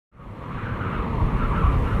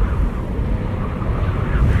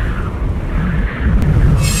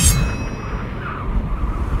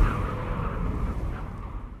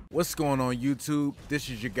What's going on YouTube? This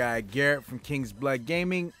is your guy Garrett from King's Blood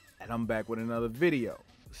Gaming, and I'm back with another video.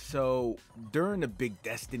 So during the big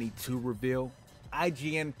Destiny 2 reveal,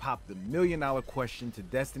 IGN popped the $1 million question to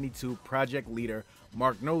Destiny 2 project leader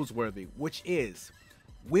Mark Noseworthy, which is,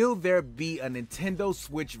 will there be a Nintendo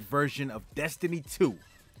Switch version of Destiny 2?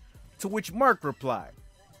 To which Mark replied,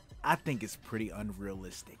 I think it's pretty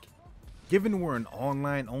unrealistic. Given we're an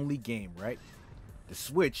online only game, right? The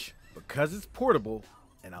Switch, because it's portable,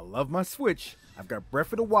 and I love my Switch, I've got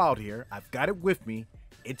Breath of the Wild here, I've got it with me,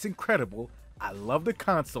 it's incredible, I love the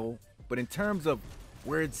console, but in terms of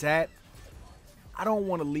where it's at, I don't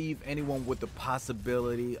want to leave anyone with the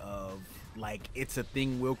possibility of, like, it's a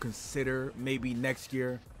thing we'll consider maybe next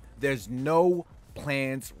year. There's no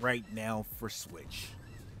plans right now for Switch.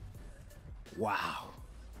 Wow.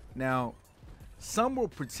 Now, some will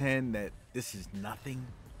pretend that this is nothing,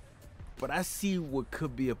 but I see what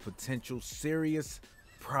could be a potential serious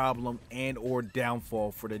problem and or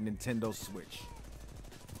downfall for the Nintendo Switch.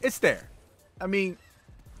 It's there. I mean,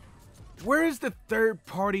 where is the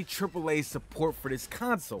third-party AAA support for this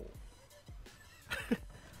console?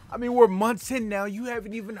 I mean, we're months in now, you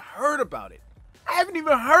haven't even heard about it. I haven't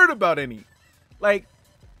even heard about any. Like,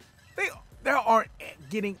 they aren't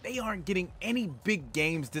getting any big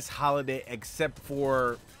games this holiday except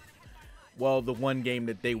for, well, the one game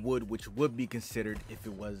that they would, which would be considered if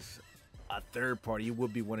it was a third party, it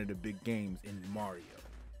would be one of the big games in Mario.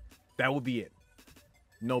 That would be it.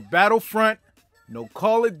 No Battlefront, no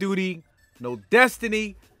Call of Duty, no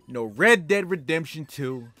Destiny, no Red Dead Redemption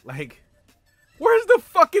 2. Like, where's the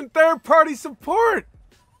fucking third party support?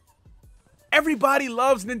 Everybody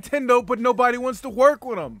loves Nintendo, but nobody wants to work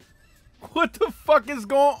with them. What the fuck is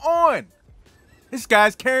going on? This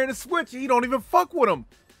guy's carrying a Switch and you don't even fuck with him.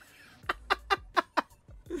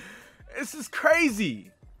 This is crazy.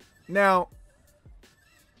 Now,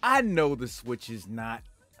 I know the Switch is not,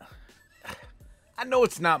 I know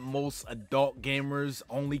it's not most adult gamers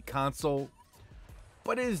only console,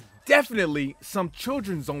 but it is definitely some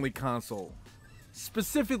children's only console.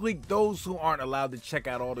 Specifically those who aren't allowed to check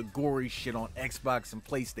out all the gory shit on Xbox and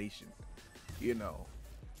PlayStation, you know.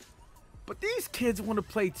 But these kids want to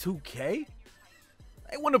play 2K.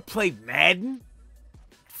 They want to play Madden,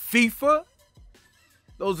 FIFA,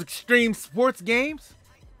 those extreme sports games.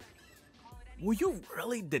 Will you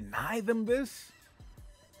really deny them this?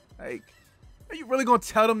 Like, are you really gonna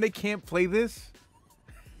tell them they can't play this?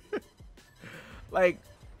 Like,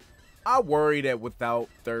 I worry that without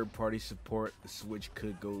third-party support, the Switch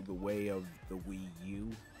could go the way of the Wii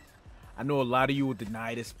U. I know a lot of you will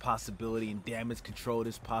deny this possibility and damage control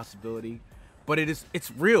this possibility, but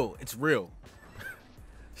it's real. It's real.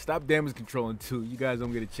 Stop damage controlling too. You guys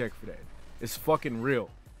don't get a check for that. It's fucking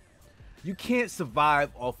real. You can't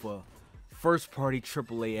survive off a first-party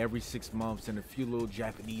AAA every 6 months and a few little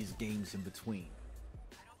Japanese games in between.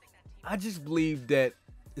 I just believe that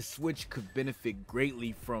the Switch could benefit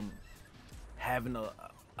greatly from having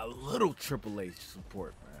a little AAA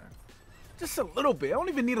support, man. Just a little bit. I don't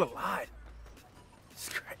even need a lot. It's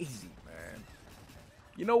crazy, man.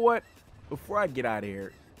 You know what? Before I get out of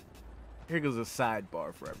here goes a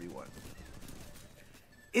sidebar for everyone.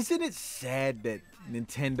 Isn't it sad that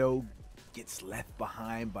Nintendo gets left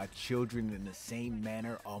behind by children in the same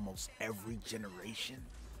manner almost every generation?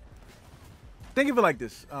 Think of it like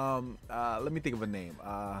this. Let me think of a name.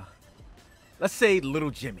 Let's say Little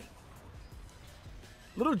Jimmy.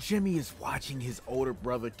 Little Jimmy is watching his older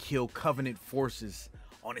brother kill Covenant forces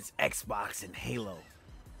on his Xbox and Halo,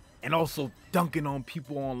 and also dunking on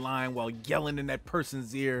people online while yelling in that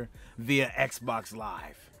person's ear via Xbox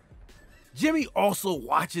Live. Jimmy also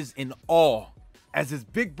watches in awe as his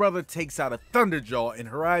big brother takes out a Thunderjaw in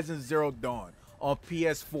Horizon Zero Dawn on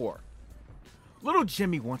PS4. Little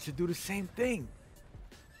Jimmy wants to do the same thing.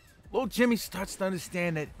 Little Jimmy starts to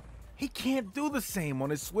understand that he can't do the same on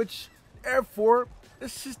his Switch. Therefore, the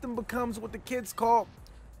system becomes what the kids call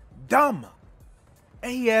dumb.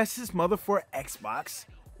 And he asks his mother for an Xbox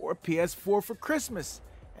or a PS4 for Christmas.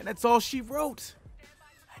 And that's all she wrote.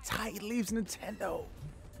 That's how he leaves Nintendo.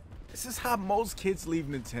 This is how most kids leave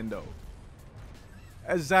Nintendo.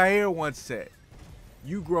 As Zaire once said,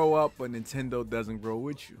 you grow up, but Nintendo doesn't grow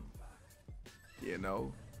with you. You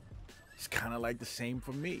know, it's kind of like the same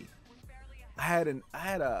for me. I had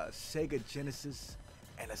a Sega Genesis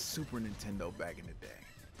and a Super Nintendo back in the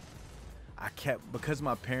day. Because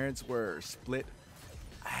my parents were split,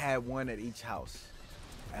 I had one at each house.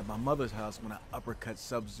 At my mother's house, when I uppercut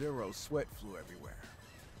Sub-Zero, sweat flew everywhere.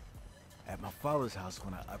 At my father's house,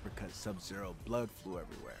 when I uppercut Sub-Zero, blood flew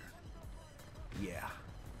everywhere. Yeah,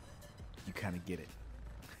 you kind of get it.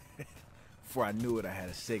 Before I knew it, I had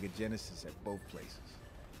a Sega Genesis at both places.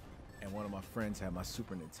 And one of my friends had my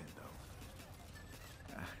Super Nintendo.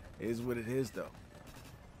 It is what it is, though.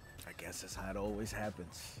 I guess that's how it always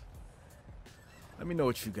happens. Let me know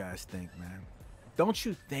what you guys think, man. Don't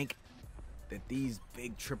you think that these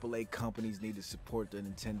big AAA companies need to support the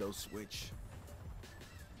Nintendo Switch?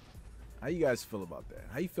 How you guys feel about that?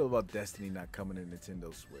 How you feel about Destiny not coming to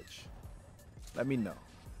Nintendo Switch? Let me know.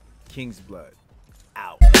 King's Blood,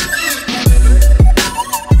 out.